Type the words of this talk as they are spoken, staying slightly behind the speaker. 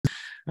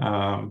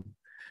All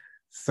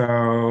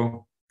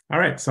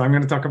right, so I'm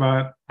going to talk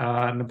about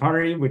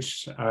Napari,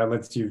 which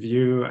lets you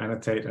view,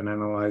 annotate, and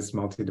analyze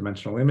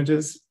multi-dimensional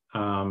images.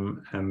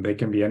 And they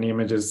can be any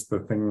images. The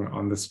thing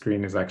on the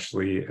screen is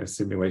actually a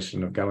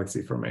simulation of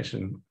galaxy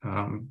formation.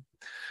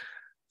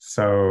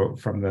 So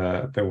from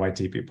the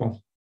YT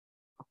people.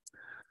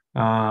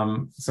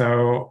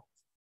 So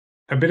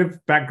a bit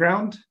of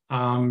background.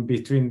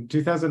 Between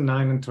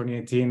 2009 and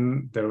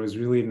 2018, there was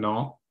really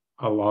not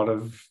a lot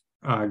of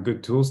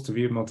good tools to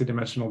view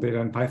multidimensional data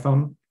in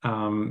Python.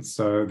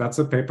 So that's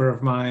a paper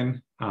of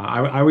mine.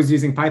 I was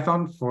using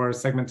Python for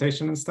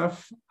segmentation and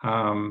stuff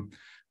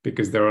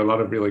because there were a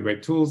lot of really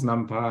great tools,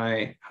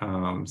 NumPy,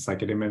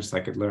 scikit-image,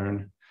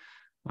 scikit-learn.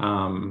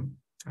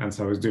 And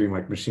so I was doing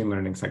like machine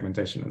learning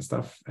segmentation and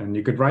stuff. And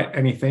you could write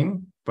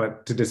anything,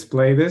 but to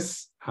display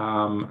this,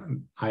 I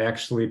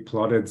actually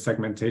plotted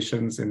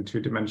segmentations in 2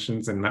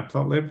 dimensions in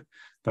Matplotlib.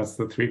 That's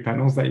the 3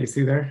 panels that you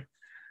see there.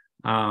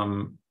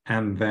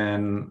 And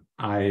then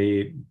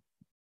I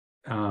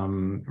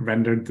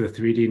rendered the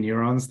 3D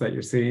neurons that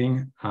you're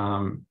seeing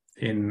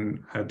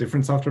in a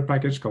different software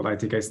package called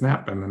ITK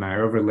Snap, and then I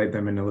overlaid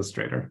them in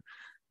Illustrator.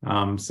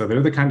 So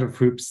they're the kind of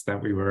hoops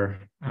that we were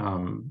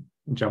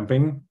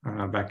jumping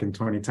back in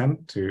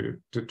 2010 to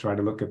try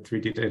to look at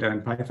 3D data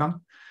in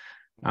Python.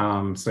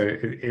 So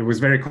it was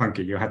very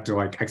clunky. You had to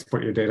like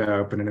export your data,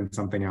 open it in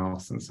something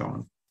else, and so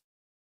on.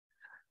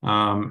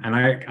 And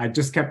I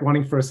just kept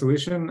wanting for a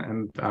solution,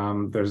 and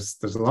there's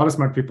a lot of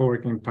smart people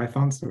working in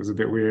Python, so it was a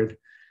bit weird.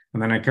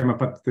 And then I came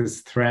up with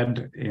this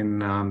thread in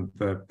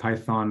the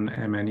Python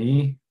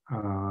MNE.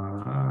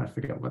 I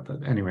forget what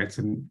that. Anyway, it's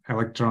an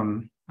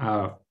neuron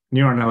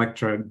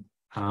electrode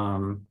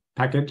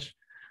package.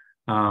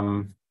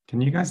 Can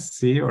you guys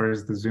see, or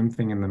is the Zoom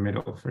thing in the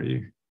middle for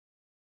you,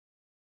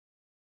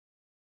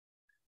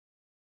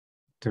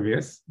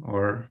 Tobias?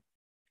 Or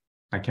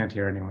I can't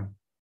hear anyone.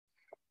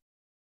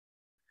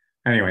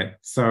 Anyway,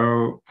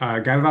 so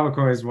Gael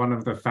Vallejo is one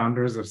of the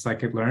founders of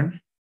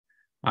scikit-learn.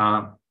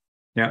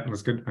 Yeah, it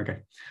was good. Okay.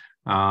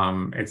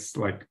 It's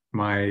like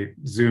my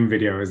Zoom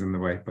video is in the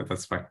way, but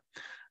that's fine.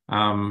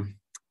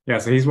 Yeah,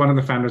 so he's one of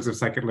the founders of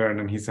scikit-learn,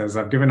 and he says,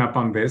 I've given up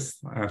on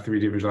this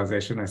 3D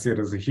visualization. I see it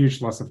as a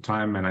huge loss of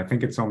time, and I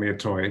think it's only a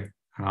toy.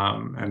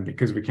 And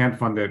because we can't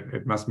fund it,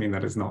 it must mean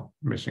that it's not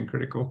mission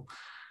critical.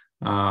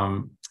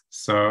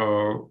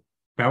 So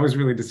that was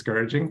really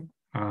discouraging.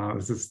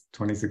 This is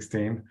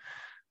 2016.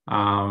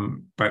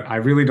 But I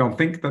really don't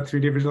think that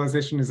 3D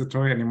visualization is a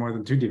toy any more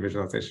than 2D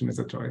visualization is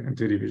a toy. And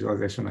 2D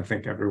visualization, I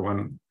think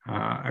everyone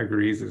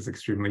agrees, is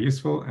extremely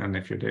useful. And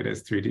if your data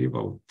is 3D,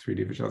 well,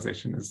 3D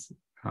visualization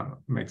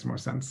makes more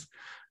sense.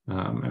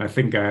 And I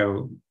think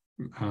Gael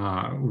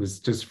was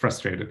just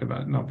frustrated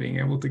about not being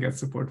able to get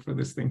support for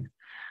this thing.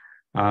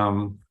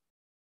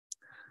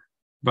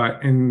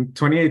 But in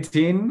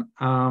 2018,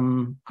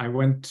 I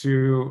went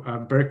to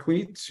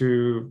Berkeley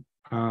to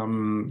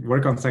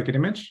work on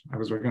scikit-image. I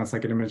was working on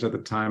scikit-image at the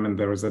time, and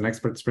there was an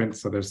expert sprint.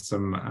 So there's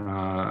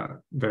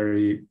some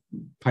very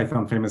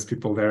Python famous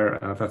people there.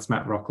 That's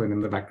Matt Rocklin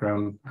in the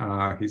background.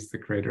 He's the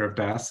creator of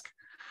Dask.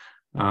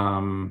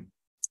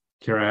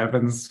 Kira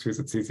Evans, who's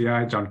at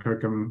CCI, John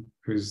Kirkham,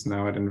 who's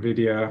now at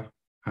NVIDIA,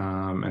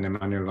 and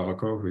Emmanuel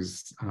Larocco,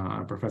 who's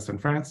a professor in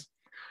France.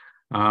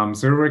 So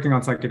we're working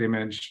on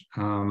scikit-image.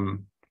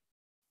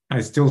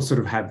 I still sort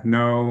of had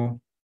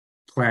no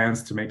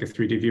plans to make a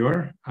 3D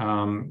viewer.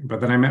 But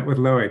then I met with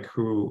Loic,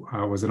 who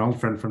was an old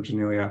friend from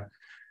Janelia.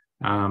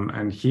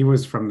 And he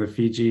was from the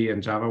Fiji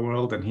and Java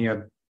world, and he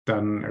had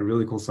done a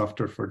really cool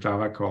software for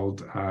Java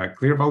called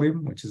Clear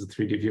Volume, which is a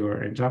 3D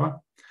viewer in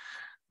Java.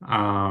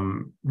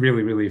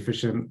 Really, really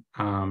efficient.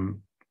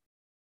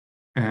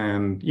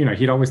 And you know,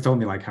 he'd always told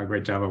me like how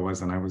great Java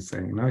was, and I was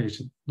saying, no, you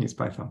should use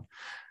Python.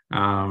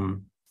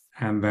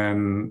 And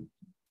then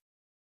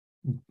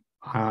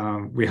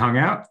we hung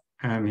out,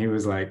 and he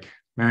was like,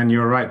 man,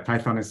 you're right,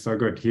 Python is so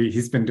good.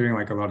 He's been doing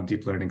like a lot of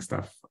deep learning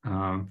stuff.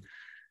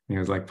 He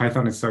was like,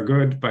 Python is so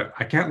good, but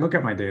I can't look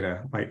at my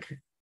data. Like,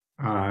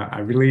 I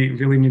really,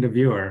 really need a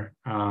viewer.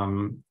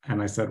 And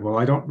I said, well,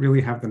 I don't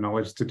really have the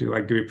knowledge to do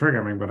like GUI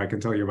programming, but I can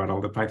tell you about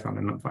all the Python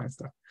and NumPy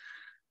stuff.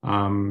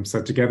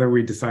 So together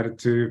we decided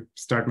to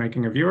start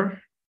making a viewer.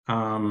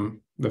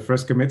 The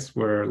first commits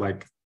were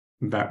like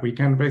that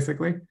weekend,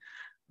 basically.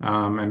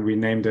 And we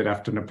named it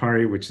after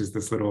Napari, which is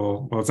this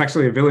little, well, it's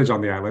actually a village on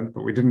the island,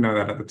 but we didn't know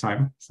that at the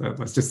time. So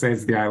let's just say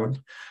it's the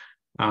island.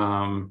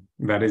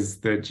 That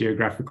is the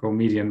geographical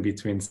median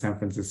between San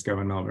Francisco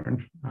and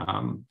Melbourne.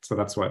 So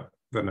that's what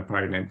the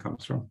Napari name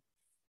comes from.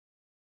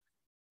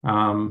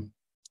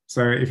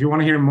 So if you want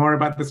to hear more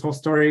about this whole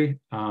story,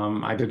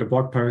 I did a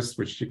blog post,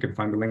 which you can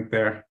find the link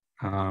there.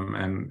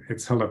 And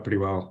it's held up pretty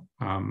well.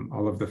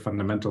 All of the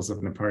fundamentals of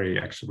Napari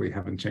actually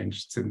haven't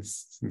changed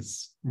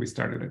since we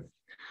started it.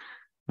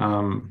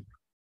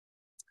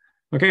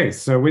 Okay,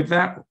 so with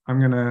that, I'm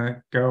going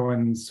to go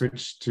and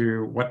switch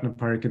to what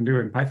Napari can do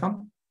in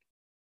Python.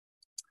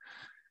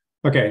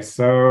 Okay,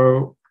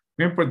 so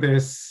we import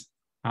this.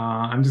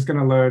 I'm just going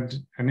to load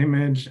an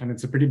image, and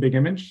it's a pretty big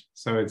image.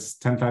 So it's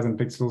 10,000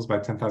 pixels by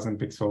 10,000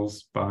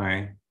 pixels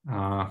by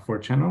 4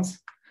 channels.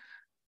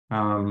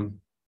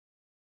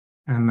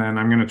 And then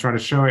I'm going to try to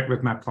show it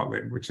with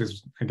Matplotlib, which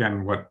is,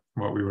 again, what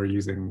we were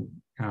using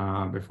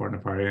before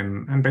Napari,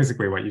 and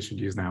basically what you should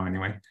use now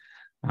anyway,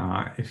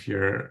 if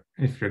you're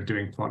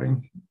doing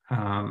plotting.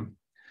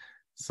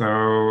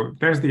 So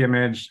there's the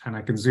image, and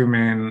I can zoom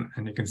in,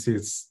 and you can see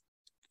it's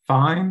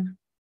fine,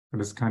 but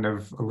it's kind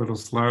of a little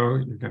slow.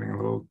 You're getting a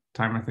little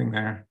timer thing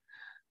there.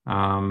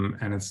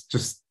 And it's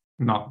just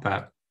not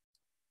that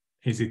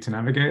easy to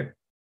navigate.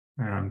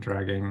 There I'm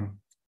dragging.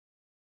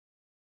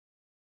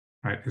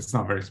 Right, it's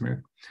not very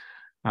smooth.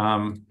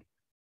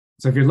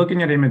 So if you're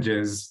looking at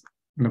images,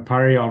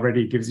 Napari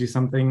already gives you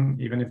something,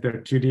 even if they're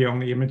 2D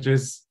only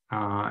images,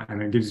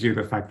 and it gives you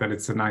the fact that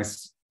it's a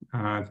nice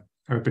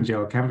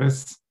OpenGL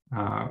canvas,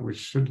 which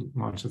should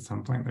launch at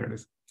some point. There it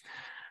is.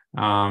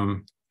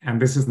 And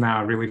this is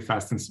now really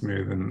fast and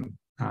smooth, and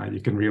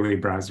you can really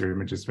browse your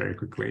images very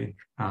quickly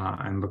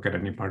and look at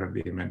any part of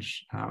the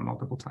image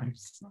multiple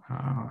times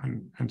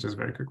and just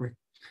very quickly.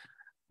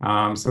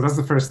 So that's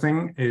the first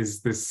thing,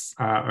 is this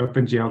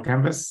OpenGL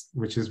canvas,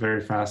 which is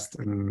very fast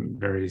and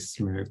very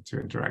smooth to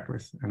interact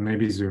with. And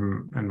maybe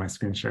Zoom and my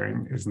screen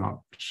sharing is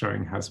not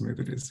showing how smooth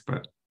it is,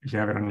 but if you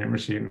have it on your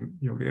machine,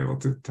 you'll be able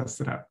to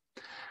test it out.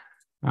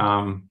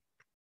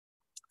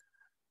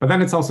 But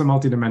then it's also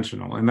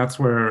multidimensional, and that's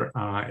where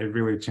it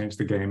really changed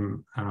the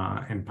game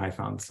in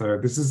Python. So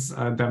this is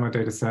a demo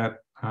data set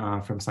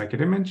from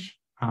scikit-image.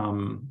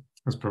 It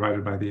was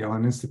provided by the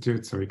Ellen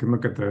Institute, so we can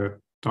look at the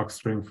doc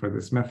string for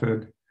this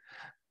method.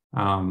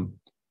 And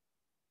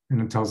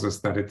it tells us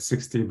that it's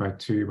 60 by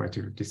 2 by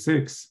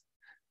 256,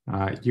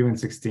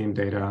 UN16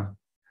 data.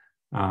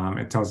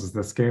 It tells us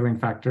the scaling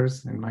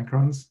factors in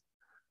microns.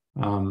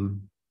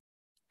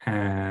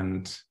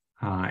 And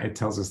it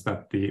tells us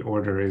that the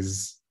order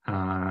is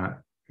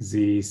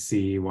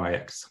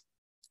ZCYX.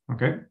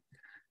 Okay,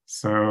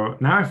 so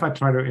now if I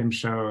try to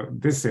show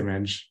this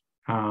image,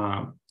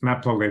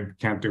 Matplotlib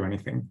can't do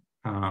anything.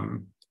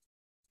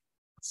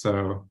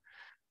 So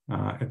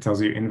it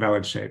tells you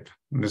invalid shape.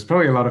 And there's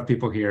probably a lot of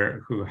people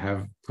here who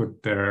have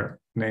put their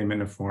name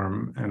in a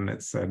form and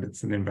it said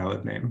it's an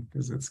invalid name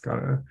because it's got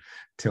a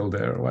tilde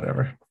or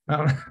whatever.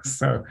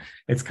 So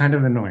it's kind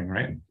of annoying,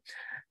 right?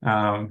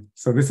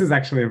 So this is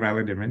actually a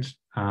valid image.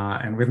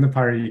 And with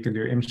Napari, you can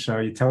do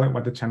imshow. You tell it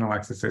what the channel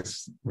axis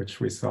is, which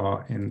we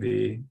saw in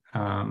the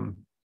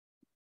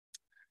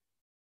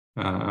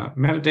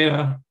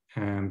metadata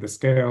and the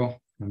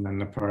scale. And then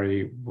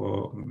Napari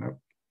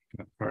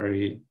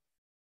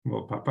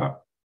will pop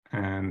up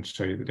and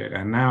show you the data.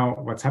 And now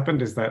what's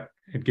happened is that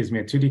it gives me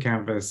a 2D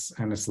canvas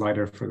and a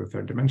slider for the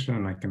third dimension,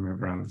 and I can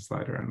move around the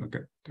slider and look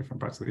at different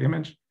parts of the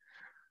image.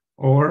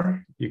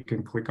 Or you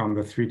can click on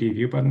the 3D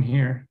view button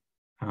here,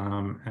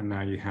 and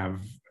now you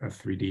have a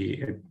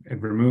 3D,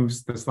 it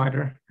removes the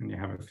slider, and you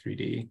have a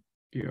 3D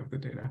view of the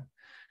data.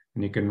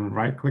 And you can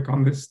right click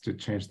on this to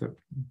change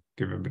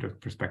give a bit of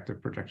perspective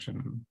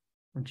projection,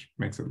 which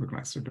makes it look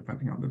nicer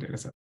depending on the data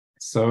set.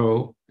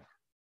 So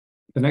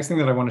the next thing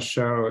that I want to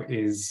show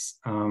is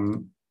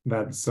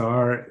that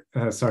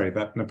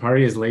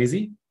Napari is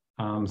lazy.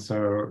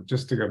 So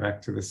just to go back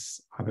to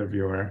this other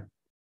viewer,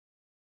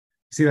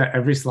 see that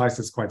every slice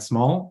is quite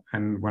small.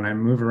 And when I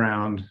move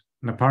around,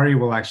 Napari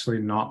will actually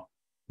not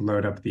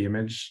load up the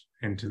image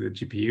into the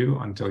GPU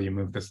until you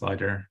move the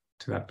slider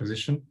to that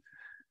position.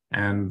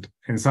 And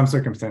in some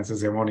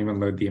circumstances, it won't even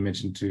load the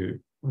image into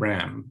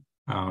RAM.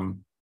 So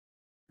I'm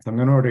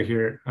going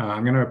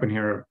to open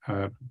here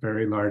a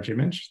very large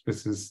image.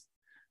 This is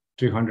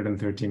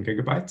 213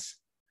 gigabytes.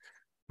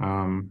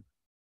 And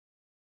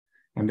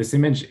this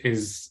image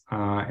is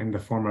in the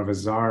form of a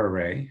ZAR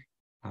array.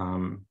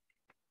 And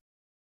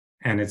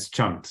it's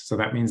chunked. So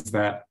that means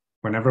that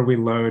whenever we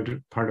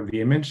load part of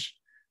the image,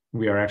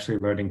 we are actually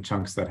loading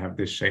chunks that have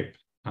this shape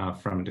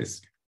from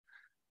disk.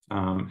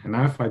 And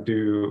now if I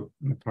do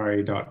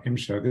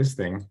napari.imshow this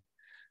thing,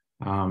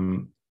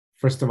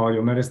 first of all,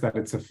 you'll notice that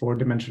it's a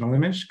 4-dimensional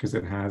image because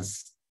it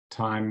has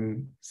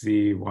time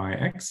z, y,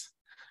 x.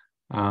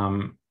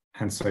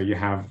 And so you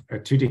have a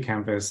 2D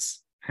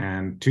canvas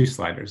and 2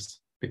 sliders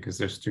because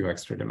there's 2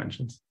 extra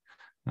dimensions.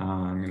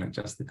 I'm going to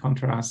adjust the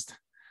contrast.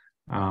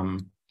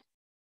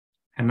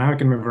 And now I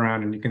can move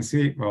around and you can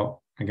see,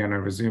 well, again,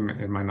 over Zoom,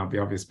 it might not be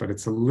obvious, but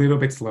it's a little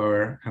bit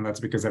slower. And that's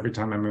because every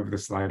time I move the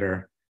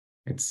slider,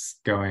 it's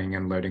going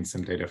and loading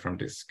some data from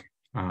disk.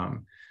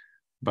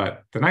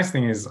 But the nice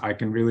thing is I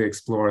can really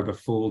explore the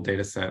full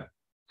data set,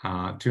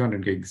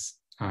 200 gigs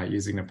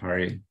using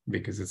Napari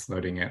because it's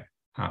loading it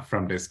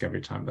from disk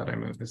every time that I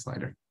move the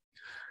slider.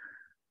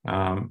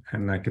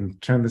 And I can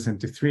turn this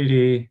into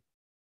 3D.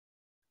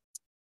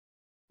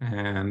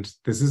 And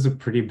this is a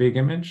pretty big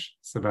image.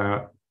 It's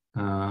about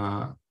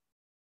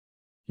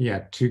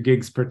 2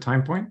 gigs per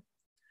time point.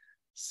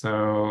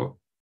 So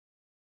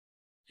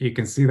you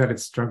can see that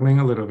it's struggling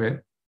a little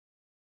bit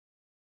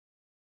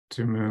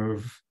to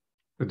move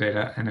the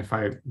data. And if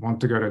I want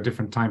to go to a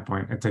different time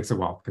point, it takes a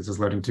while because it's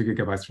loading 2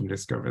 gigabytes from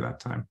disk over that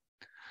time.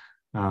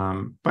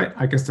 But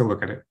I can still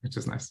look at it, which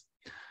is nice.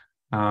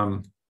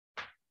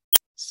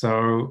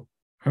 So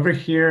over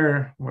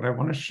here, what I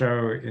want to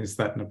show is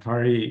that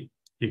Napari,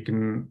 you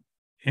can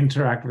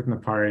interact with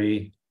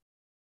Napari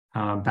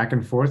back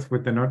and forth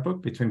with the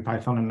notebook between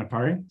Python and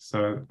Napari.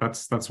 So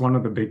that's one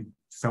of the big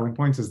selling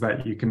points, is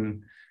that you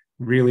can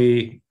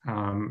really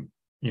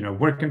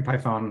work in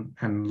Python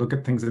and look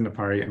at things in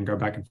Napari and go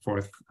back and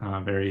forth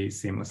very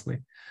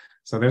seamlessly.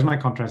 So there's my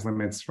contrast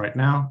limits right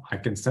now. I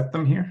can set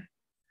them here,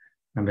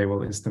 and they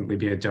will instantly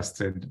be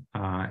adjusted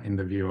in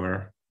the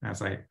viewer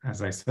as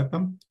I set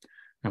them.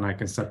 And I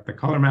can set the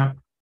color map,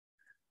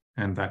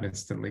 and that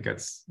instantly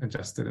gets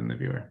adjusted in the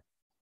viewer.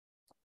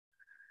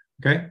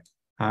 Okay,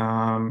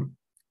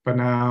 but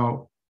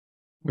now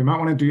we might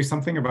want to do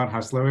something about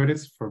how slow it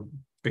is for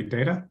big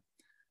data.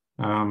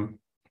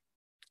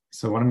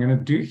 So what I'm going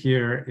to do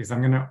here is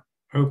I'm going to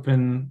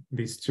open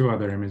these two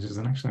other images,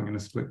 and actually I'm going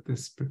to split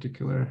this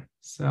particular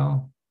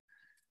cell,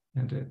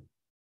 edit,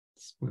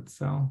 split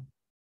cell.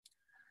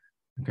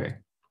 Okay,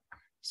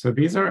 so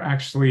these are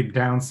actually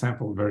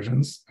downsampled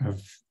versions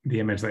of the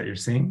image that you're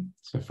seeing.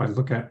 So if I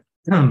look at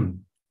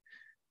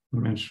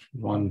image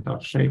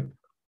 1.shape,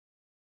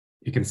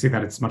 you can see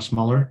that it's much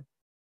smaller.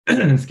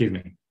 Excuse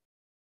me,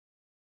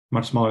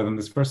 much smaller than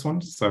this first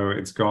one. So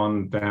it's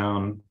gone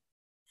down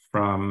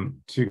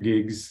from 2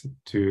 gigs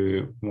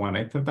to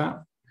 1/8 of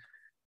that.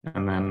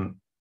 And then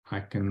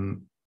I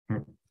can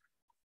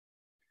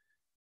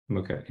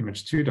look at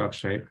image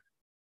 2.shape.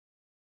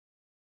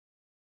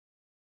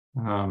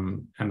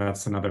 And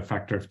that's another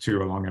factor of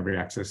 2 along every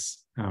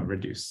axis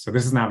reduced. So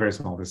this is now very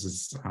small. This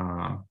is,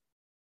 I'm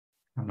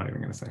not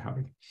even going to say how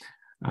big.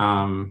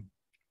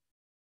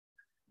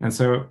 And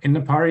so in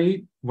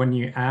Napari, when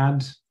you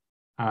add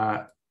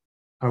a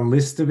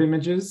list of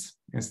images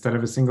instead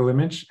of a single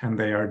image, and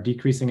they are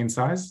decreasing in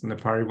size,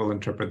 Napari will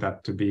interpret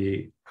that to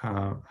be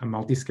a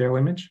multi-scale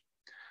image.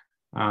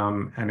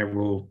 And it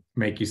will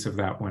make use of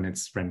that when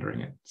it's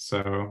rendering it.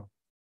 So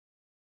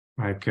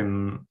I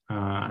can,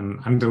 and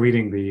I'm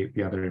deleting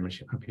the other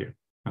image up here.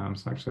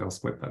 So actually I'll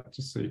split that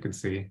just so you can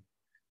see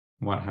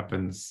what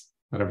happens,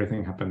 that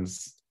everything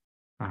happens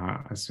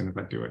as soon as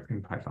I do it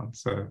in Python.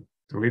 So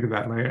deleted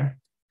that layer.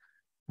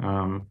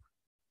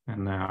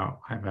 And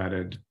now I've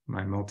added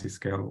my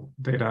multi-scale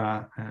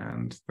data,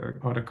 and the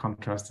auto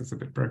contrast is a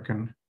bit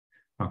broken.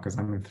 Oh, because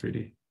I'm in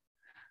 3D.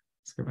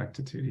 Let's go back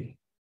to 2D.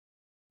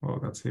 Oh,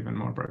 that's even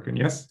more broken.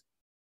 Yes?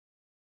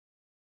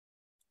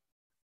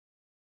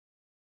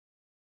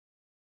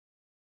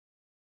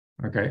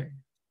 Okay,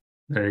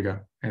 there you go.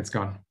 It's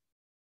gone.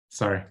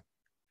 Sorry.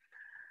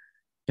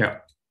 Yeah.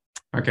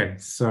 Okay,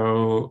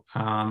 so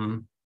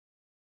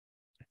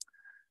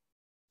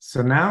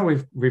so now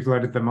we've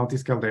loaded the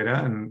multi-scale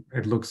data, and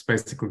it looks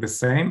basically the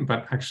same.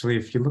 But actually,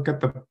 if you look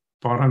at the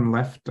bottom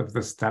left of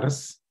the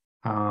status,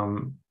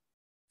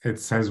 it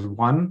says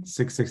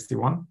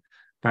 661.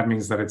 That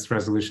means that it's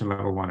resolution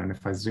level 1. And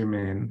if I zoom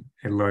in,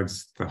 it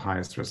loads the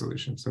highest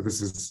resolution. So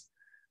this is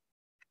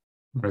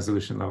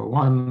resolution level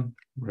 1,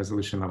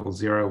 resolution level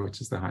 0,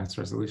 which is the highest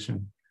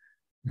resolution.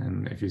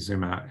 And if you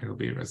zoom out, it'll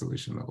be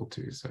resolution level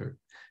 2. So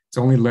it's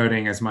only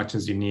loading as much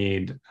as you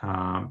need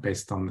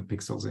based on the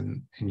pixels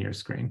in your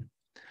screen.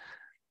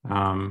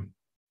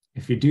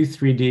 If you do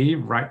 3D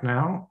right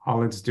now,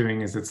 all it's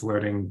doing is it's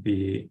loading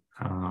the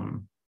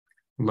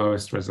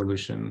lowest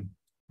resolution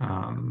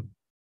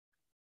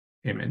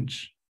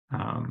image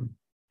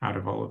out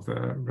of all of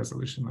the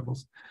resolution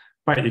levels.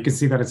 But you can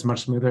see that it's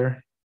much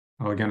smoother.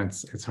 Well, again,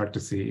 it's hard to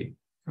see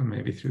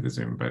maybe through the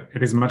zoom, but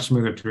it is much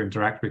smoother to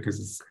interact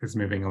because it's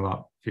moving a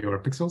lot fewer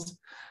pixels.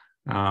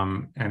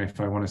 And if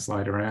I want to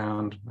slide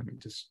around, let me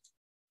just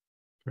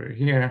put it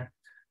here.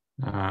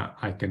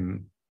 I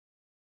can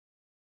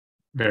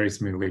very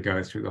smoothly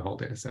go through the whole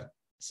data set.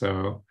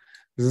 So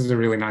this is a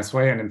really nice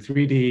way. And in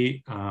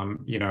 3D,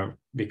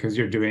 because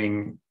you're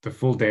doing the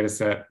full data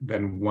set,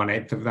 then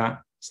 1/8 of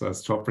that, so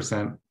that's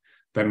 12%,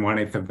 then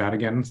 1/8 of that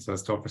again, so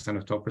that's 12%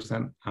 of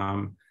 12%.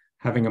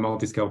 Having a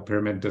multi-scale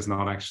pyramid does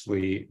not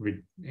actually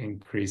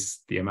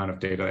increase the amount of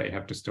data that you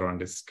have to store on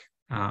disk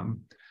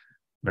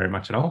very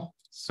much at all.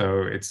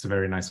 So it's a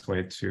very nice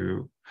way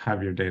to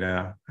have your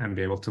data and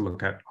be able to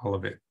look at all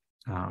of it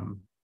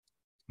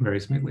very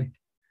smoothly.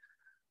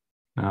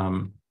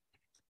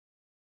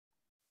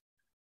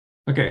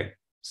 Okay,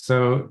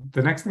 so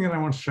the next thing that I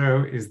want to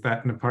show is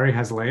that Napari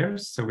has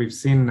layers. So we've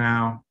seen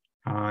now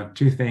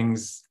 2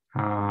 things.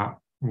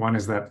 One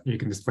is that you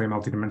can display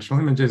multidimensional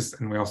images,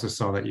 and we also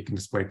saw that you can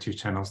display 2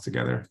 channels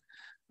together.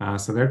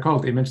 So they're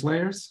called image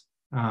layers.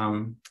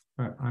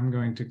 But I'm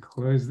going to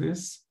close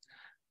this.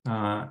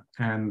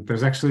 And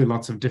there's actually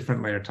lots of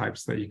different layer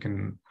types that you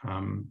can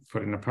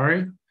put in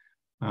Napari.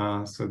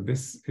 So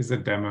this is a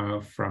demo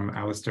from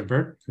Alistair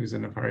Burt, who's a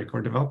Napari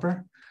core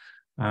developer.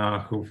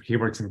 He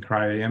works in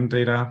cryo-EM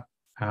data.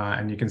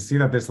 And you can see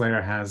that this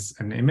layer has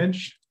an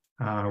image,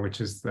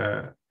 which is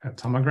a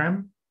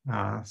tomogram.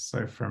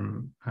 So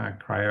from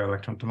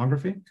cryo-electron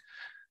tomography.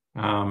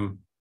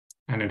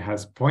 and it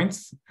has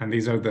points, and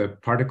these are the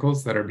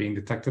particles that are being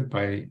detected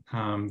by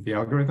the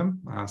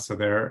algorithm. So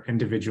they're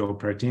individual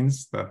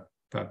proteins that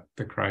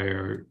the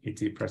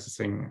cryo-ET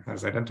processing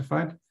has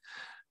identified,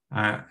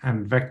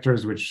 and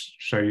vectors which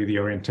show you the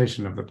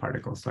orientation of the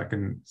particles. So I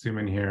can zoom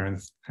in here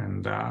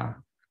and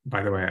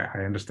by the way, I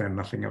understand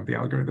nothing of the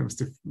algorithms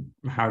to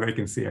how they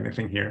can see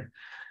anything here.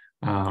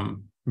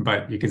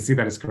 But you can see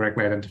that it's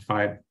correctly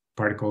identified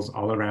particles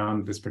all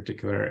around this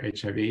particular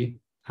HIV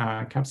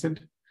capsid.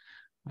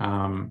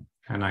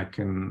 And I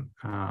can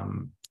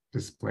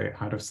display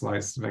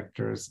out-of-slice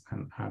vectors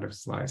and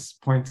out-of-slice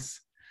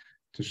points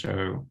to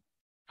show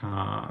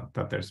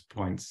that there's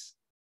points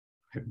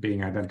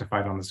being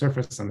identified on the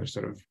surface, and there's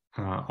sort of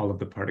all of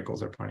the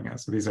particles are pointing out.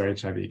 So these are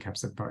HIV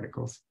capsid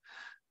particles.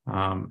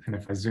 And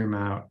if I zoom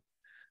out,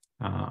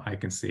 I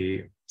can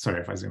see,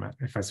 sorry, if I zoom out,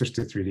 if I switch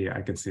to 3D,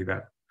 I can see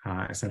that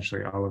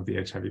essentially all of the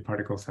HIV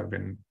particles have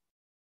been,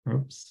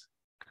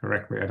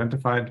 correctly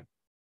identified.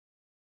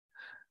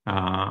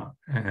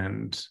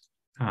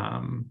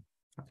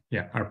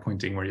 Yeah, are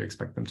pointing where you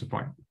expect them to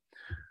point.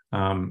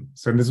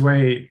 So in this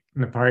way,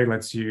 Napari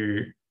lets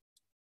you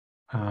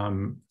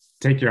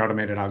take your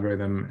automated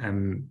algorithm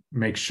and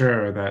make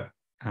sure that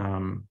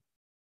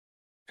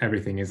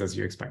everything is as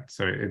you expect.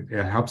 So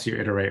it helps you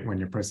iterate when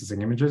you're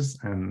processing images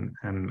and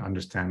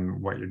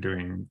understand what you're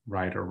doing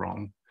right or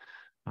wrong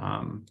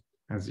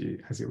as you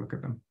look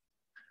at them.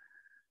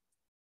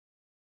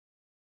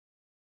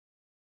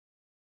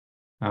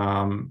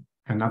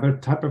 Another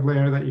type of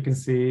layer that you can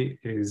see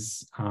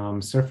is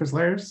surface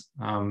layers.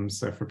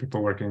 So for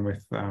people working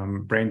with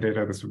brain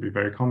data, this would be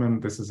very common.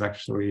 This is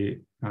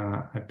actually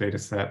a data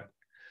set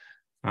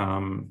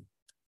from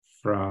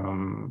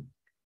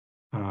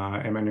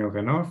Emmanuel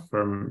Renaud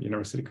from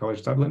University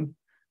College Dublin,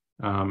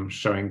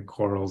 showing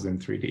corals in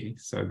 3D.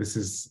 So this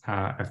is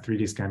a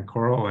 3D scanned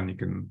coral, and you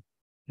can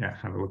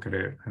have a look at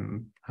it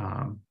and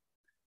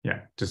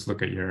just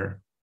look at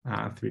your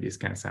 3D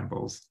scan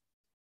samples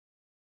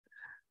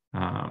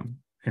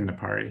in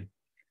Napari.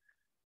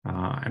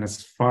 And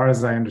as far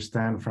as I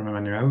understand from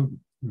Emmanuel,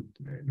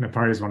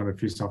 Napari is one of the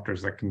few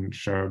softwares that can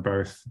show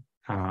both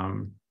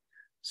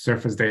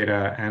surface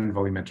data and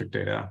volumetric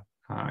data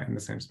in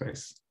the same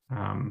space,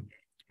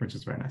 which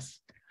is very nice.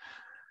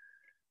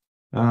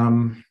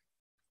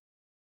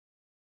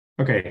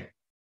 Okay,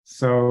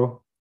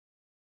 so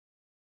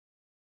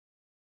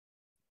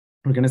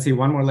we're going to see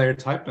one more layer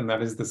type, and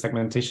that is the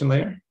segmentation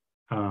layer.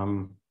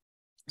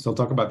 So I'll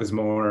talk about this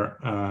more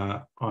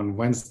on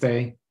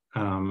Wednesday.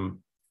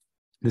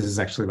 This is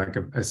actually like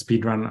a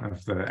speed run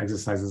of the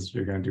exercises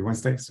you're going to do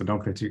Wednesday, so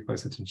don't pay too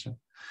close attention.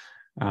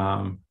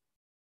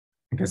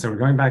 Okay, so we're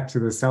going back to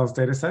the cells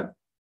data set.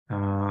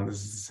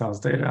 This is the cells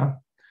data.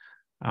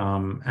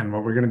 And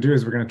what we're going to do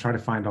is we're going to try to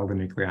find all the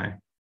nuclei.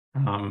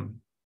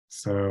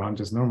 So I'm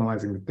just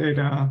normalizing the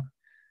data,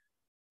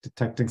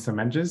 detecting some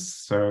edges.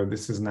 So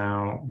this is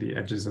now the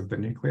edges of the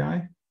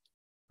nuclei.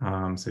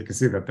 So you can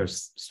see that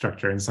there's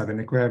structure inside the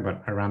nuclei,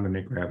 but around the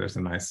nuclei, there's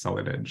a nice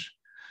solid edge.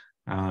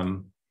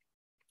 And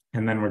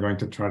then we're going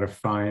to try to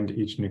find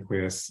each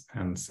nucleus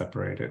and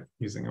separate it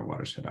using a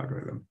watershed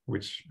algorithm,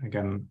 which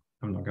again,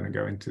 I'm not going to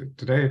go into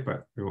today,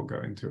 but we will go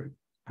into it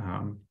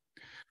on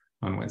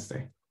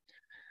Wednesday.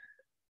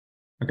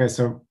 Okay,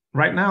 so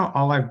right now,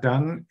 all I've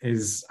done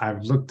is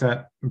I've looked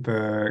at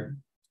the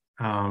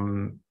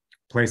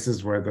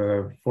places where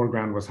the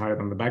foreground was higher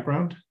than the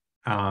background,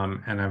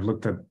 and I've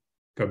looked at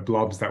the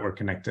blobs that were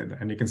connected.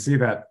 And you can see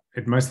that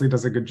it mostly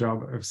does a good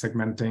job of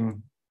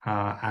segmenting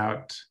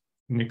out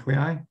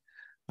nuclei,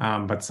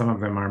 but some of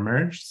them are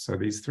merged. So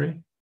these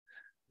three,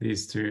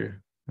 these two,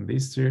 and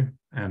these two,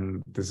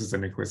 and this is a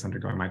nucleus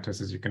undergoing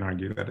mitosis. You can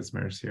argue that it's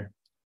merged here.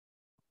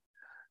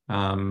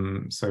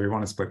 So we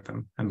want to split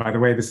them. And by the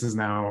way, this is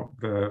now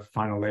the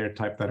final layer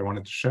type that I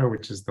wanted to show,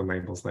 which is the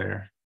labels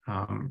layer,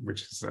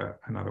 which is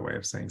another way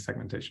of saying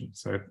segmentation.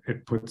 So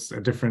it puts a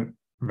different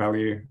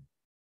value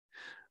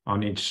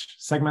on each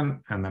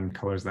segment and then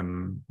colors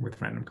them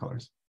with random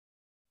colors.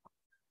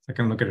 So I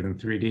can look at it in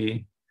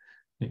 3D.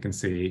 You can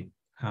see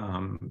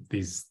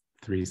these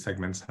three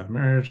segments have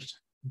merged,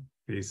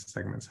 these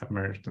segments have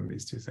merged, and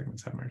these two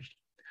segments have merged.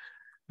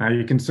 Now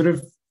you can sort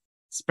of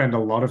spend a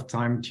lot of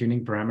time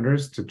tuning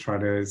parameters to try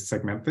to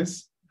segment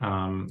this.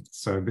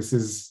 So this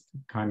is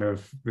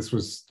this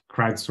was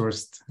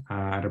crowdsourced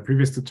at a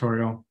previous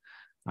tutorial.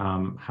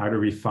 How do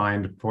we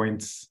find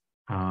points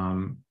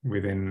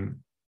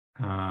within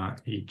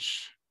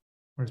each,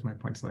 where's my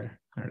points layer?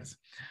 There it is.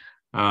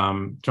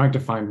 Trying to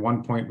find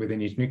one point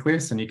within each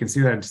nucleus, and you can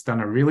see that it's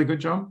done a really good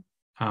job.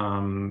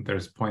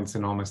 There's points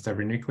in almost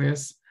every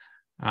nucleus,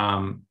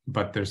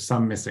 but there's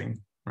some missing,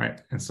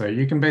 right? And so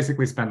you can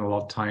basically spend a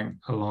long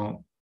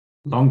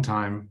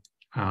time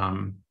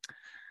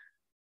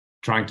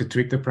trying to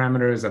tweak the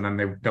parameters, and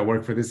then they'll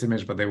work for this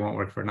image, but they won't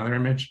work for another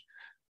image.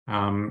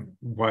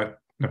 What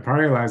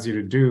Napari allows you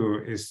to do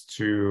is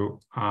to,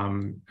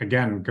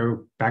 again,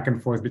 go back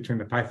and forth between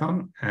the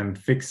Python and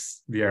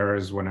fix the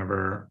errors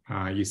whenever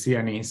you see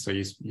any. So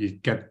you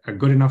get a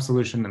good enough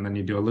solution, and then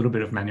you do a little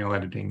bit of manual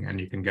editing, and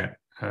you can get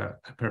a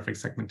perfect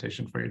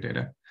segmentation for your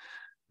data.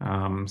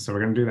 So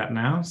we're going to do that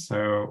now.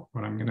 So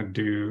what I'm going to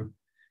do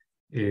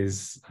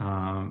is,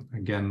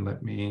 again,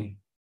 let me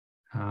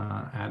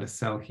add a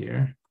cell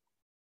here.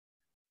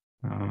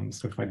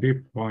 So if I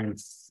do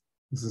points,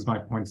 this is my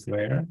points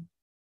layer.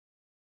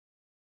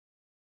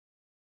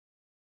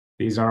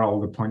 These are all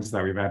the points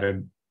that we've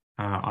added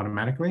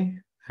automatically.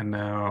 And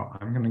now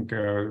I'm going to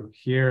go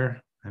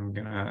here. I'm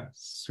going to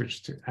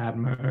switch to add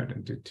mode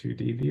and do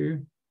 2D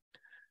view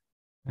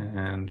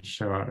and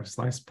show out of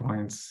slice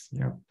points.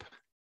 Yep.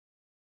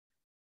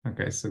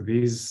 Okay, so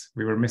these,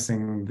 we were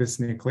missing this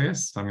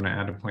nucleus. So I'm going to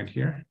add a point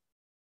here,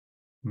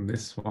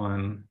 this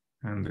one,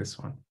 and this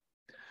one.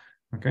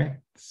 Okay,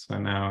 so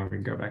now we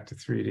go back to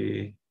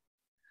 3D.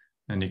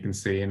 And you can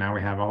see now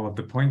we have all of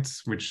the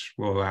points, which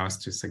will allow us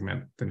to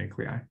segment the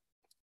nuclei.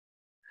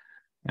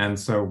 And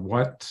so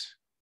what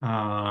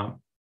Napari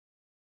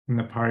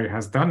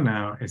has done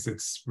now is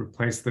it's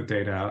replaced the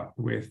data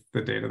with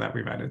the data that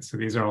we've added. So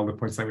these are all the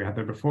points that we had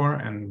there before,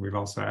 and we've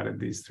also added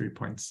these 3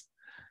 points.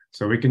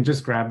 So we can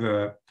just grab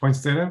the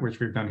points data, which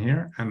we've done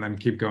here, and then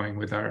keep going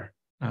with our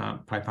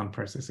Python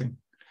processing.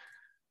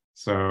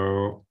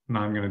 So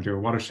now I'm going to do a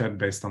watershed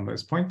based on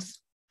those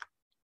points.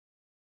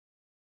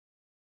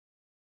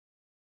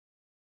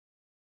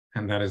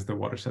 And that is the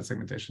watershed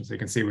segmentation. So you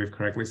can see we've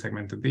correctly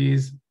segmented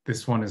these.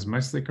 This one is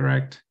mostly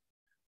correct.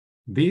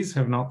 These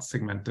have not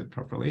segmented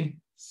properly.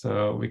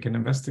 So we can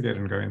investigate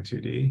and go in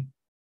 2D.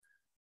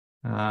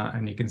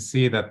 And you can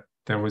see that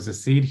there was a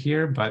seed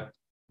here, but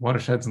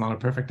watershed's not a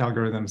perfect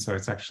algorithm. So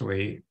it's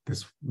actually,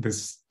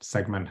 this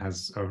segment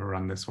has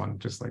overrun this one,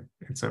 just like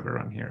it's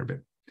overrun here a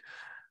bit.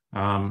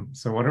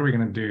 So what are we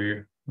going to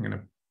do? I'm going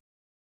to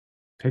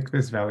pick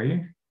this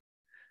value.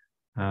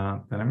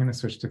 Then I'm going to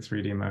switch to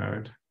 3D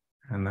mode.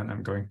 And then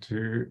I'm going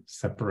to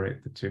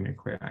separate the 2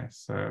 nuclei.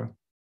 So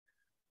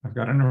I've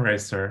got an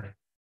eraser.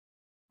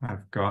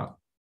 I've got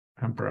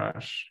a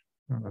brush.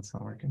 Oh, that's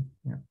not working.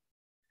 Yeah.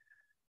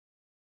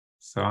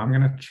 So I'm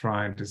going to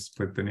try to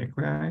split the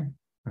nuclei.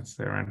 Let's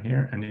say around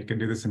here. And you can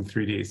do this in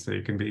 3D. So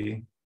you can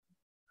be,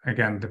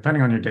 again,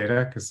 depending on your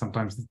data, because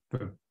sometimes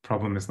the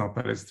problem is not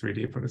that it's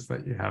 3D, but it's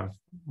that you have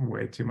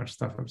way too much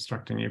stuff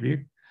obstructing your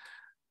view.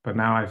 But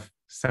now I've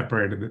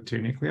separated the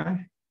 2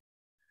 nuclei.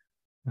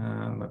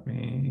 Let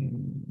me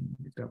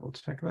double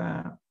check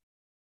that.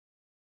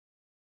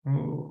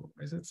 Oh,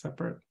 is it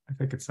separate? I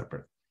think it's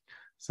separate.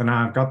 So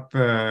now I've got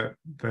the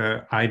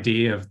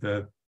ID of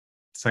the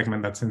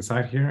segment that's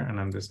inside here, and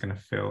I'm just going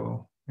to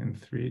fill in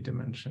 3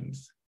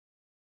 dimensions.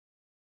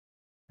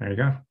 There you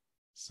go.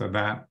 So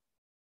that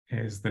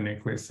is the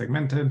nucleus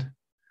segmented.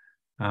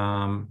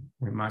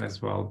 We might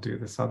as well do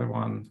this other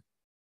one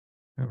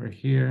over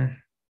here.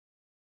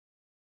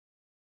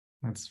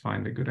 Let's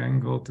find a good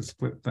angle to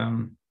split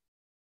them.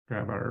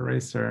 Grab our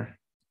eraser,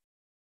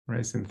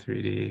 erase in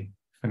 3D.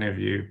 If any of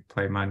you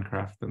play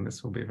Minecraft, then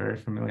this will be very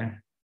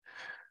familiar.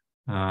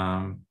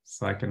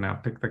 So I can now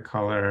pick the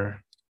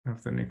color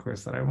of the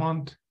nucleus that I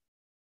want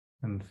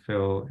and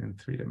fill in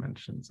 3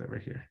 dimensions over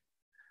here.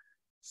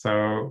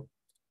 So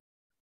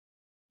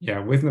yeah,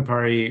 with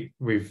Napari,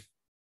 we've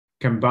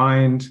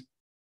combined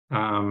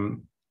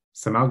some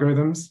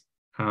algorithms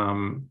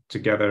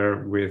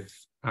together with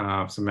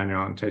some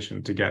manual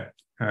annotation to get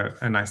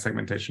a nice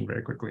segmentation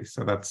very quickly.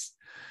 So that's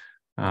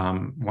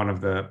one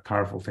of the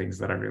powerful things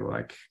that I really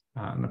like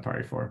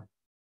Napari for.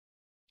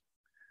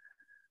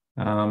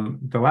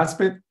 The last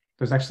bit,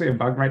 there's actually a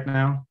bug right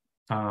now.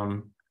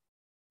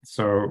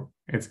 So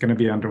it's going to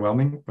be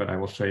underwhelming, but I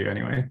will show you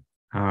anyway.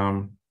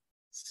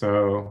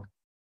 So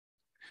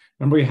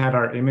remember we had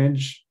our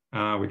image,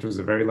 which was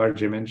a very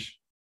large image,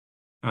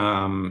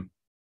 2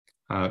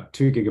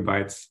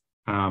 gigabytes,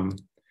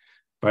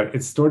 but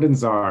it's stored in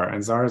ZAR,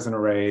 and ZAR is an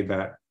array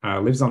that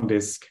lives on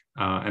disk,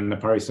 and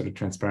Napari sort of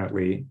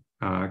transparently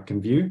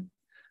can view.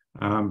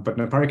 But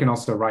Napari can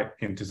also write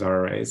into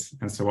ZAR arrays.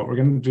 And so what we're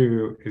going to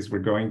do is we're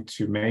going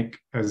to make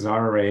a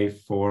ZAR array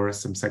for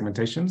some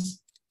segmentations,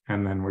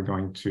 and then we're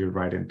going to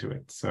write into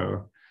it.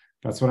 So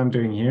that's what I'm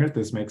doing here.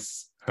 This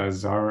makes a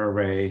ZAR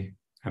array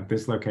at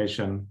this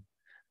location,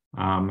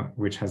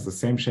 which has the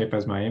same shape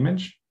as my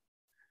image.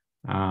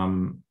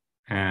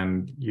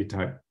 And you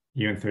type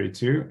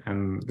UN32,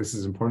 and this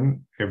is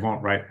important, it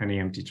won't write any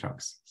empty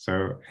chunks.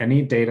 So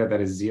any data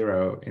that is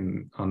 0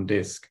 on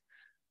disk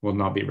will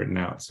not be written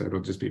out. So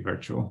it'll just be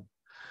virtual.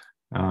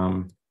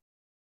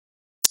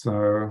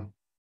 So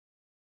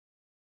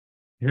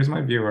here's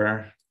my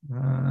viewer.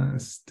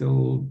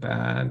 Still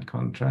bad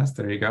contrast.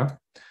 There you go.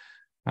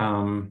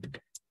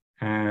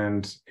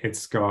 And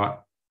it's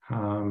got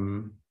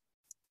the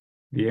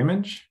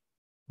image.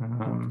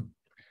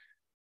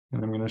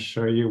 And I'm going to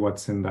show you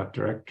what's in that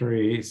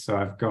directory. So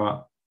I've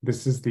got,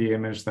 this is the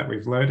image that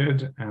we've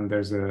loaded, and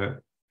there's a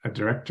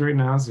directory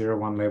now,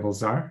 01 label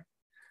ZAR.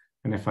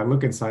 And if I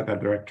look inside that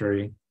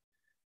directory,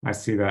 I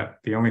see that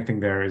the only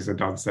thing there is a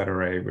 .z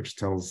array, which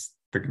tells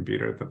the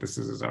computer that this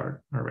is a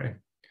ZAR array.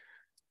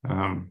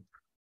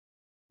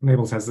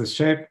 Labels has this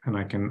shape, and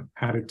I can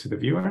add it to the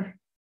viewer.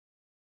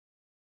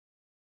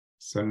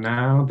 So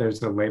now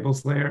there's a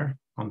labels layer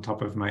on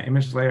top of my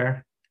image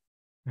layer,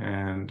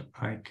 and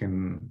I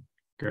can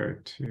go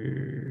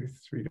to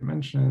 3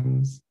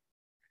 dimensions,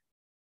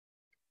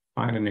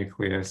 find a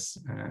nucleus,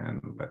 and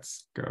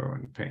let's go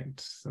and paint.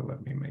 So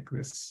let me make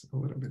this a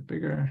little bit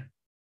bigger.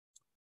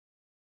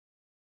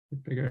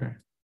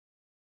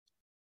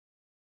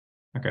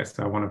 Okay,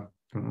 so I want to,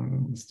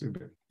 let's do a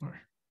bit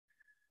more.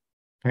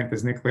 Paint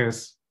this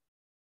nucleus.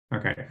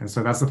 Okay, and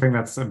so that's the thing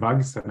that's a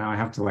bug. So now I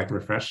have to like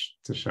refresh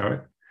to show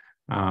it.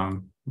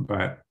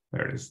 But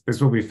there it is. This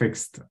will be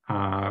fixed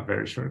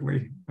very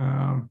shortly.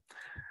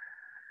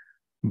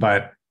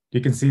 But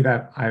you can see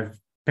that I've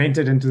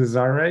painted into the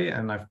Xar array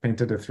and I've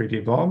painted a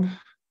 3D blob.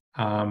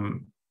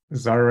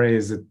 Xar array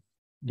is a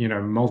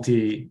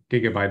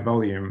multi-gigabyte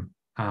volume,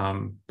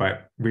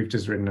 but we've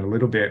just written a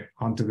little bit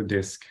onto the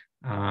disk.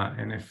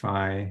 And if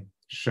I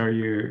show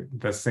you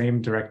the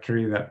same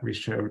directory that we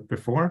showed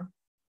before,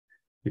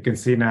 you can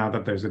see now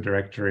that there's a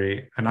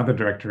directory, another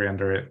directory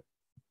under it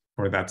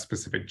for that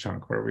specific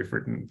chunk where we've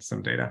written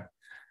some data.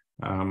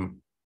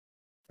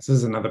 This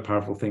is another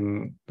powerful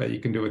thing that you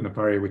can do with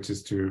Napari, which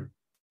is to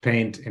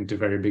paint into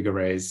very big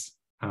arrays.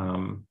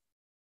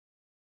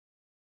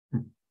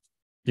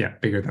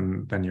 Bigger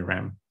than your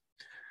RAM.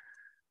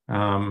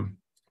 And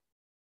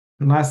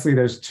lastly,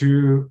 there's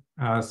 2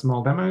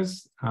 small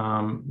demos.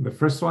 The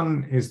first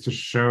one is to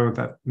show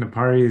that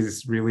Napari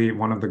is really,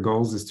 one of the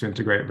goals is to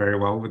integrate very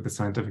well with the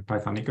scientific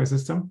Python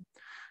ecosystem.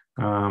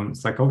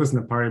 So I call this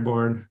Napari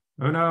board.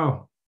 Oh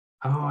no,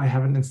 I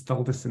haven't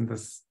installed this in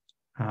this.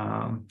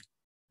 I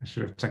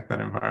should have checked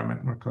that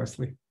environment more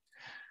closely.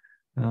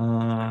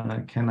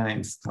 Can I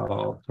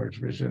install Torch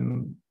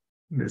Vision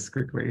this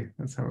quickly?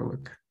 Let's have a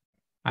look.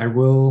 I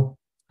will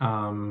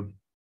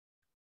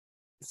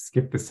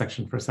skip this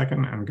section for a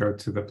second and go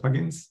to the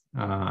plugins,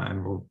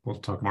 and we'll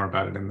talk more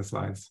about it in the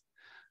slides.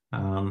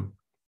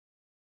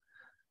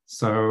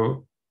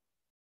 So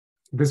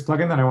this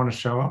plugin that I want to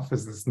show off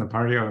is this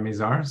Napari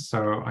OMEXAR.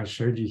 So I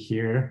showed you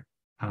here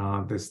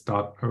this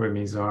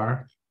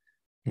 .OMEXAR,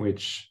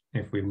 which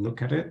if we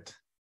look at it,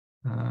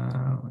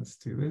 let's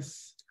do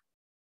this.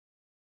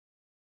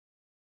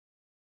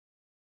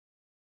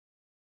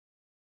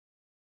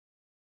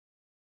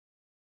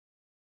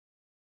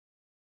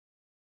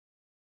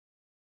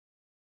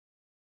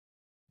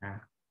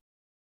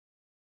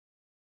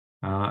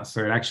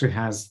 So it actually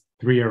has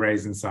 3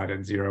 arrays inside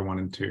it, 0, 1,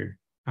 and 2.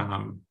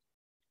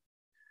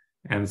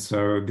 And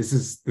so this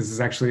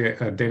is actually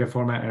a data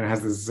format, and it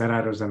has the Z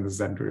adders and the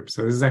Z group.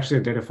 So this is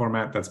actually a data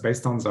format that's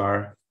based on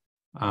Xar,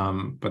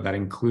 but that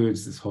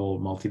includes this whole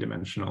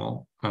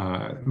multi-dimensional,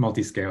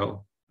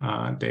 multi-scale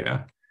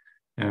data.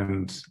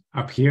 And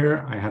up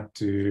here, I had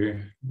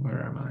to,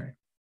 where am I?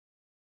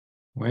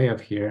 Way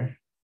up here.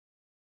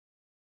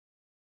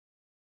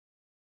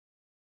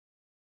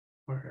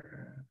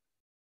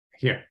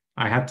 Here,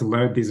 I had to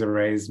load these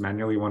arrays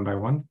manually 1 by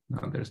 1.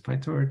 Oh, there's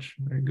PyTorch,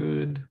 very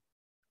good.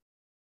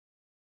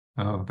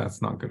 Oh,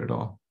 that's not good at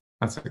all.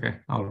 That's okay.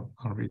 I'll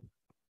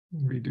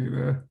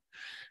redo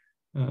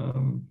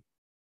the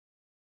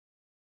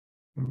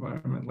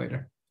environment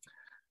later.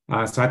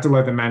 So I had to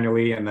load them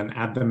manually and then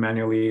add them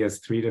manually as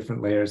 3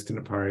 different layers to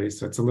Napari.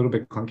 So it's a little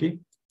bit clunky.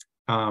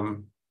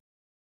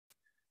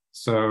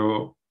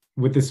 So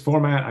with this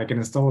format, I can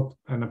install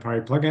a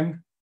Napari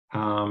plugin,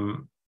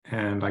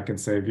 and I can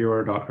say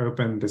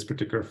viewer.open this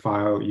particular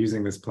file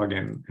using this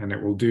plugin, and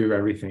it will do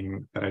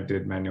everything that I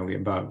did manually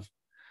above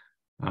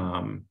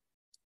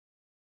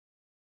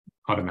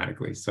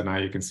automatically. So now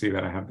you can see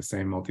that I have the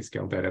same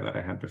multi-scale data that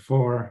I had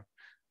before,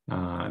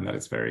 and that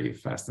it's very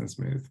fast and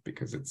smooth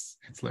because it's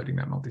loading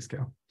that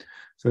multi-scale.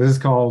 So this is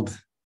called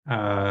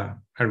a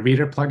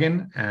reader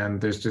plugin, and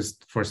there's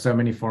just, for so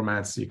many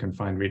formats, you can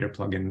find reader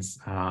plugins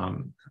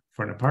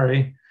for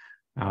Napari.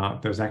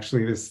 There's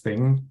actually this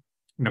thing,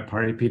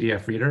 Napari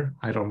PDF Reader.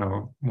 I don't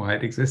know why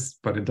it exists,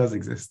 but it does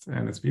exist,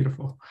 and it's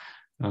beautiful.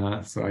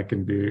 So I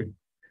can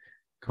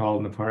call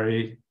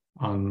Napari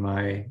on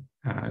my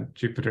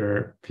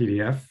Jupyter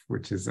PDF,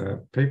 which is a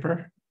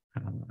paper.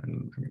 And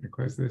I'm going to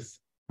close this.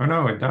 Oh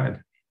no, it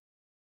died.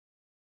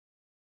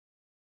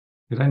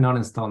 Did I not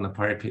install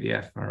Napari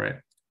PDF? All right,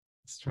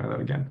 let's try that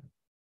again.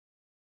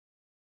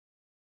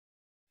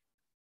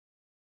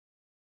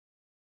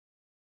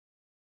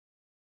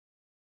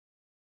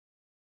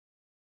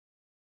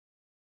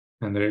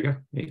 And there you go.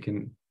 You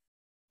can,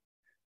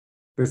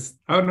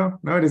 oh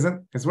no, it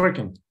isn't. It's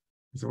working.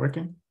 Is it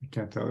working? I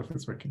can't tell if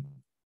it's working.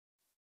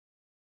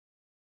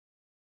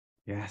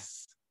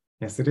 Yes,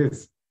 it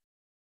is.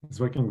 It's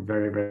working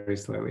very, very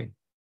slowly,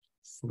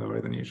 slower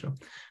than usual.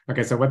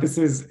 Okay, so what this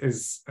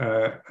is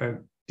a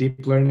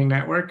deep learning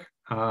network.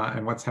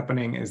 And what's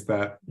happening is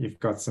that you've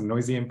got some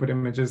noisy input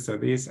images, so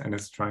these, and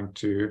it's trying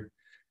to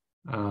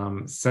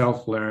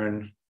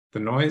self-learn the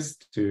noise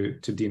to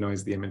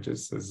denoise the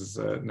images. So this is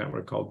a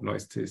network called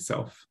noise to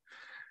self.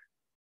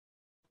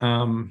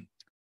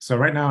 So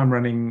right now I'm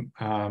running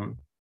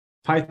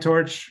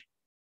PyTorch.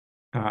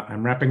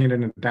 I'm wrapping it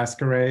in a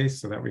Dask array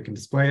so that we can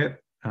display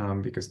it,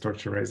 because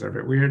torch arrays are a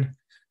bit weird.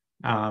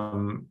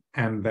 And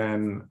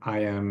then I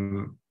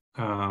am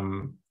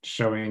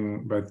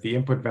showing both the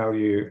input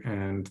value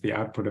and the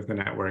output of the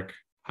network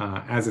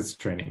as it's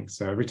training.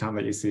 So every time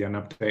that you see an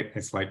update,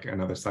 it's like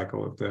another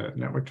cycle of the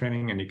network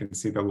training, and you can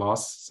see the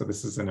loss. So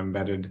this is an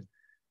embedded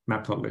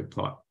matplotlib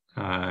plot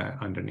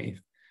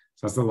underneath.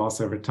 So that's the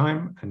loss over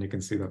time, and you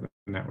can see that the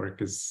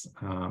network is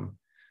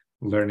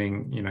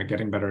learning,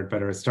 getting better and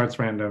better. It starts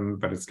random,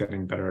 but it's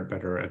getting better and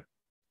better at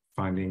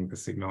finding the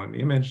signal in the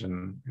image,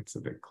 and it's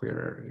a bit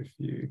clearer if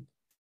you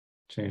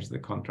change the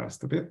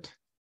contrast a bit.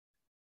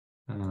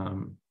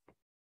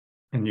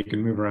 And you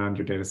can move around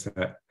your data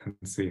set and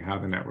see how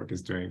the network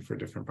is doing for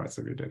different parts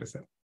of your data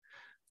set.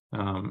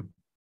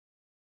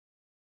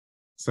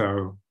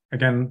 So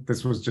again,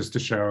 this was just to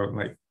show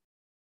like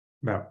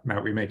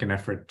that we make an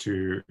effort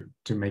to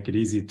make it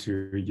easy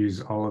to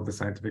use all of the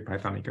scientific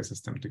Python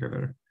ecosystem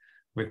together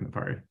with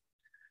Napari.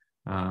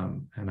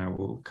 And I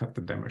will cut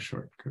the demo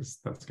short because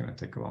that's going to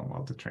take a long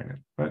while to train it.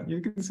 But you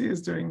can see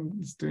it's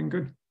doing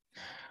good.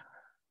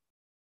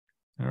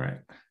 All right.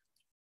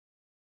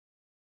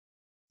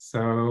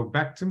 So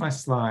back to my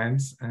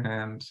slides,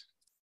 and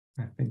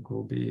I think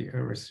we'll be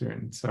over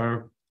soon.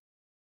 So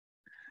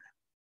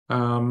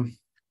one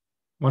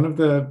of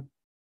the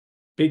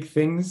big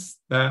things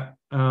that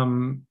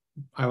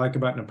I like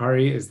about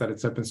Napari is that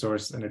it's open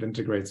source and it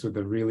integrates with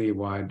a really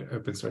wide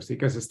open source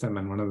ecosystem.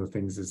 And one of the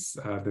things is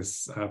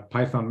this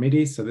Python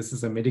MIDI. So this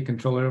is a MIDI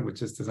controller,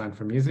 which is designed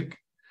for music.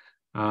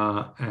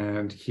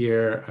 And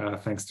here,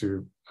 thanks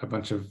to a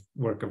bunch of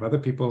work of other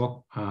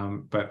people,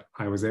 but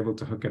I was able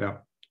to hook it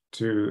up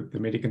to the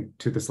MIDI,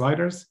 to the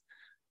sliders,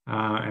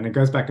 and it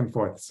goes back and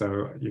forth.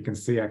 So you can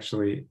see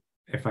actually,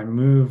 if I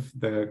move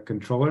the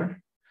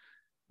controller,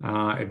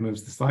 it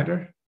moves the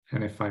slider.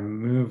 And if I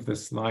move the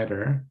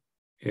slider,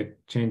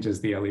 it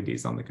changes the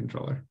LEDs on the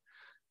controller.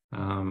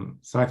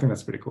 So I think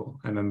that's pretty cool.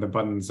 And then the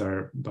buttons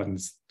are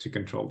buttons to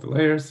control the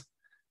layers.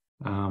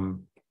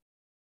 And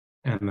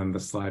then the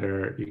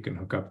slider you can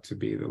hook up to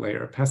be the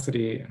layer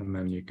opacity, and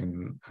then you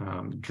can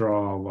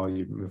draw while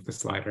you move the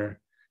slider.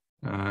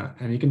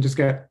 And you can just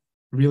get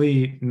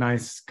really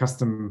nice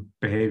custom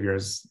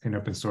behaviors in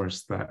open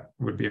source that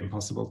would be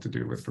impossible to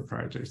do with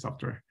proprietary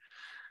software.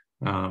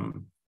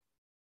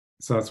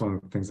 So that's one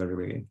of the things I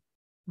really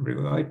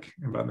like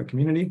about the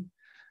community.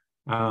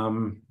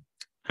 And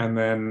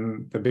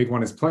then the big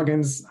one is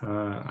plugins.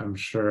 I'm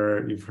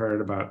sure you've heard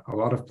about a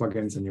lot of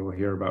plugins, and you will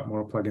hear about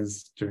more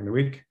plugins during the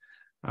week.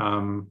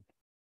 But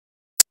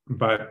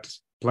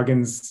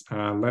plugins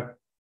let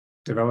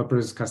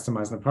developers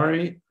customize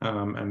Napari,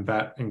 and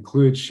that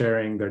includes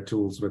sharing their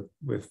tools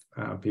with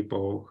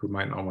people who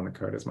might not want to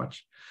code as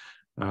much.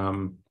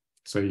 So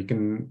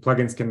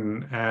plugins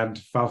can add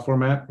file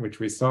format, which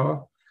we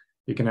saw.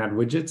 You can add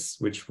widgets,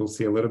 which we'll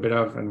see a little bit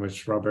of, and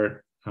which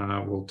Robert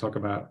will talk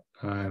about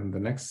in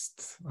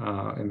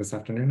this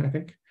afternoon, I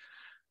think.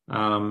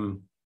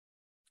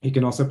 You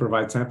can also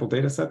provide sample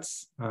data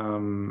sets,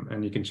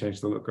 and you can change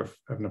the look of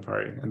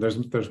Napari. And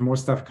there's more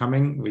stuff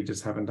coming. We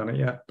just haven't done it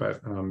yet, but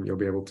you'll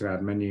be able to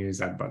add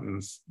menus, add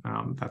buttons,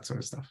 that sort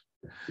of stuff.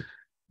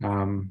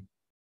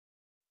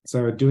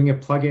 So doing a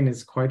plugin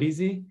is quite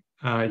easy.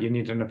 You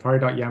need a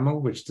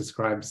napari.yaml, which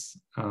describes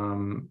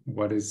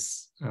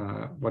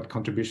what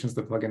contributions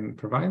the plugin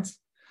provides.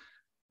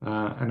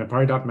 A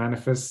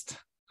napari.manifest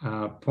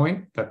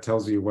point that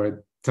tells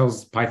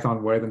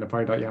Python where the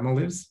napari.yaml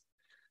lives.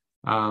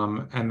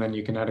 And then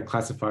you can add a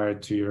classifier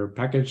to your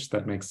package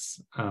that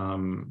makes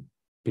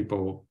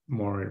people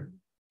more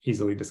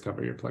easily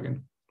discover your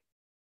plugin.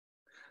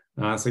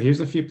 So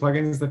here's a few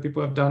plugins that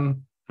people have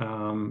done.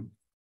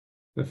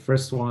 The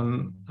first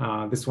one,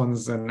 this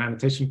one's an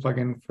annotation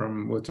plugin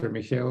from Wouter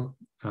Michiel,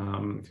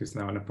 who's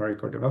now a Napari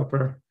core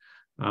developer.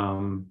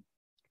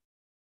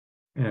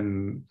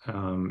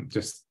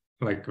 Just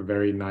like a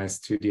very nice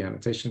 2D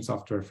annotation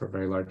software for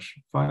very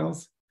large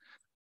files.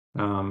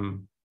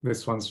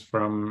 This one's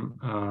from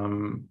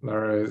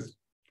Lara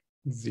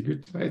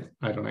Zigutite.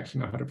 I don't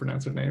actually know how to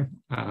pronounce her name.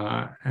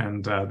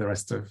 And the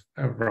rest of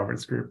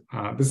Robert's group.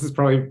 This is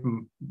probably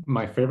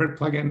my favorite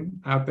plugin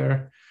out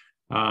there,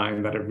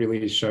 in that it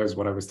really shows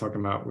what I was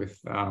talking about with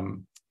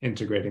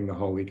integrating the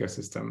whole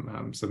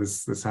ecosystem. So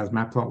this has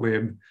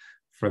matplotlib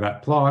for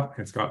that plot.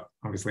 It's got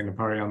obviously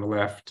Napari on the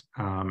left,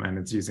 and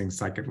it's using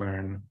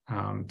scikit-learn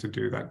to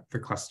do the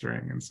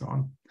clustering and so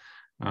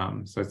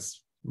on. So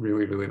it's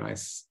really, really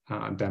nice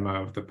demo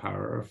of the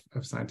power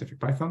of scientific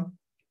Python.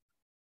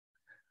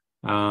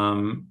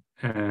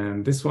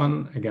 And this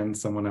one, again,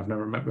 someone I've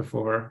never met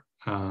before,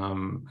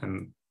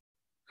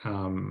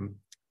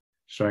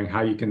 showing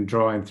how you can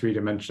draw in 3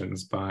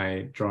 dimensions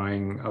by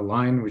drawing a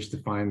line which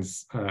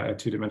defines a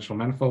 2-dimensional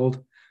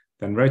manifold,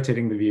 then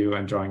rotating the view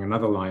and drawing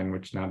another line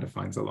which now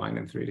defines a line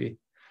in 3D.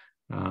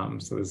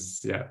 So this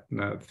is, a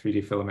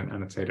 3D filament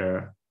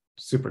annotator,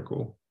 super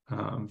cool.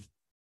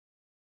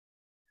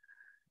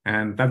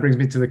 And that brings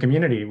me to the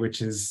community,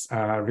 which is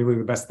really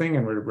the best thing.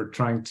 And we're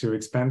trying to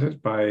expand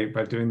it by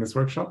doing this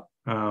workshop.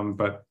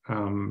 But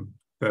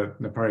the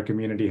Napari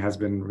community has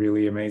been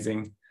really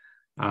amazing.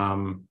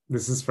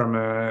 This is from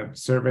a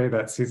survey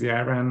that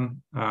CZI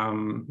ran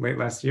late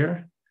last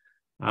year.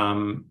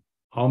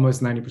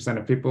 Almost 90%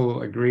 of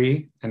people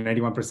agree, and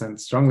 81%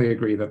 strongly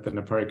agree that the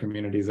Napari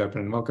community is open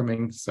and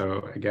welcoming.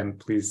 So again,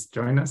 please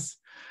join us.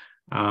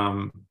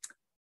 And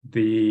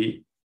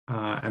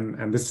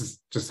this is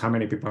just how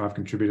many people have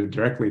contributed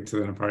directly to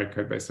the Napari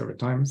codebase over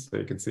time. So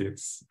you can see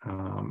it's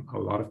a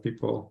lot of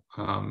people,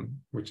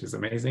 which is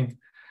amazing.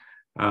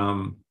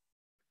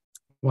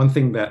 One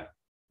thing that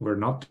we're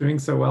not doing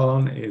so well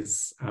on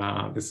is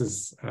this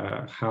is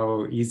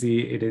how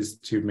easy it is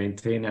to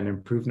maintain and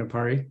improve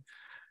Napari.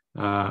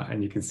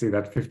 And you can see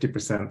that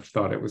 50%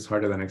 thought it was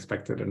harder than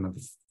expected, and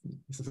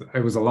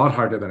it was a lot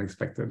harder than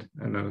expected,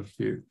 and then a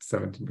few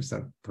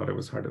 17% thought it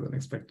was harder than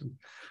expected.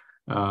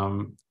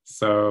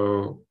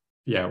 So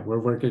yeah, we're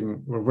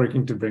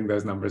working to bring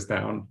those numbers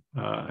down,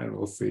 and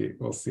we'll see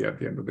at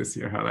the end of this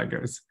year how that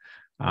goes.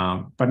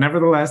 But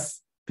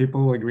nevertheless,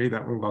 people will agree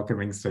that we're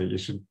welcoming, so you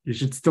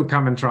should still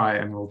come and try,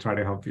 and we'll try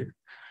to help you.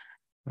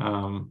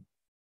 So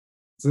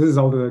this is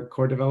all the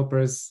core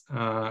developers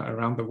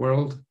around the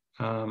world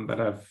that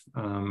have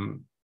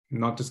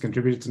not just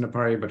contributed to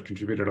Napari, but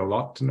contributed a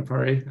lot to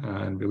Napari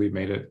and really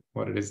made it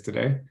what it is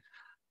today.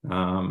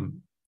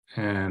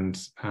 And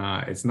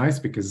it's nice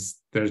because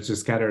they're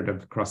just scattered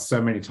across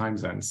so many time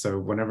zones. So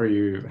whenever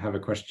you have a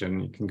question,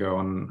 you can go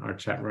on our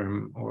chat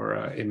room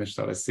or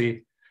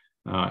image.sc,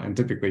 and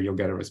typically you'll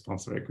get a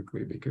response very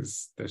quickly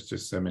because there's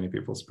just so many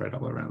people spread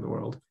all around the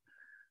world.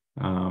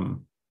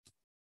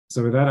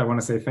 So with that, I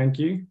want to say thank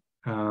you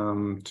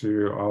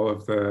to all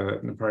of the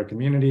Napari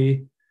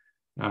community,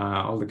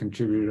 all the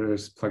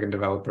contributors, plugin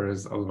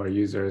developers, all of our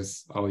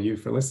users, all of you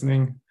for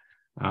listening.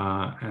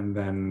 And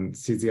then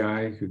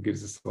CZI, who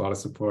gives us a lot of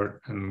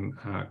support, and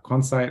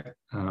Quantsite,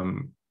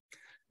 and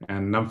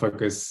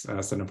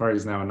NumFocus. So Napari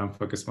is now a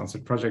NumFocus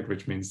sponsored project,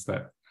 which means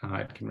that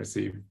it can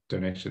receive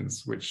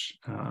donations, which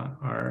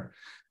are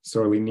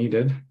sorely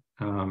needed.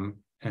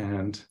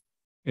 And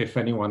if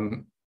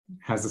anyone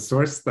has a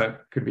source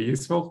that could be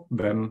useful,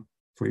 then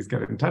please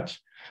get in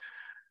touch.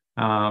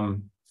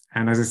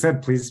 And as I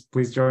said,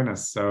 please join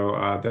us.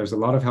 So there's a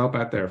lot of help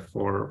out there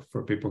for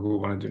people who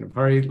want to do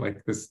Napari.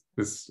 Like this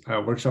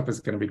workshop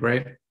is going to be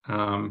great,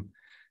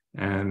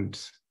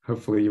 and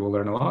hopefully you will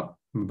learn a lot.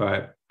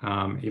 But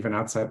even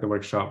outside the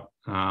workshop,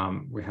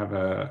 we have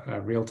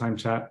a real-time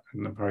chat at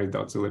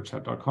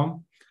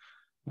napari.zulibchat.com,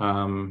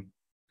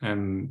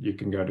 and you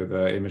can go to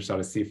the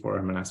image.sc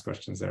forum and ask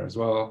questions there as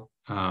well,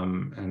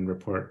 and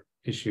report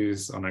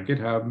issues on our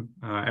GitHub.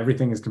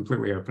 Everything is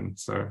completely open,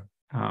 so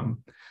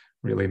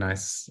really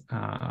nice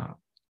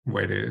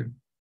way to,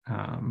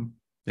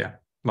 yeah,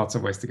 lots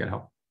of ways to get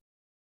help.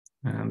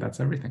 And that's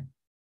everything.